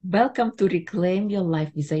Welcome to Reclaim Your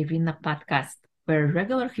Life with Irina podcast, where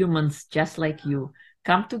regular humans just like you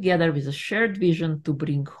come together with a shared vision to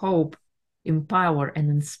bring hope, empower, and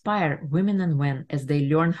inspire women and men as they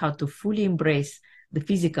learn how to fully embrace the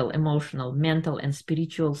physical, emotional, mental, and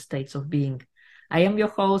spiritual states of being. I am your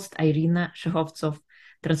host, Irina Shekhovtsov,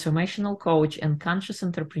 transformational coach and conscious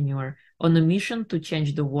entrepreneur on a mission to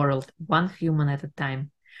change the world one human at a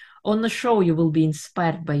time. On the show, you will be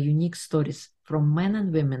inspired by unique stories from men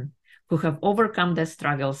and women who have overcome their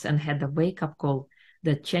struggles and had a wake-up call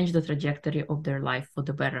that changed the trajectory of their life for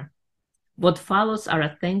the better. What follows are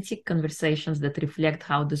authentic conversations that reflect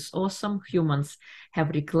how these awesome humans have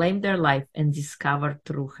reclaimed their life and discovered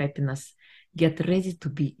true happiness. Get ready to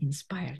be inspired.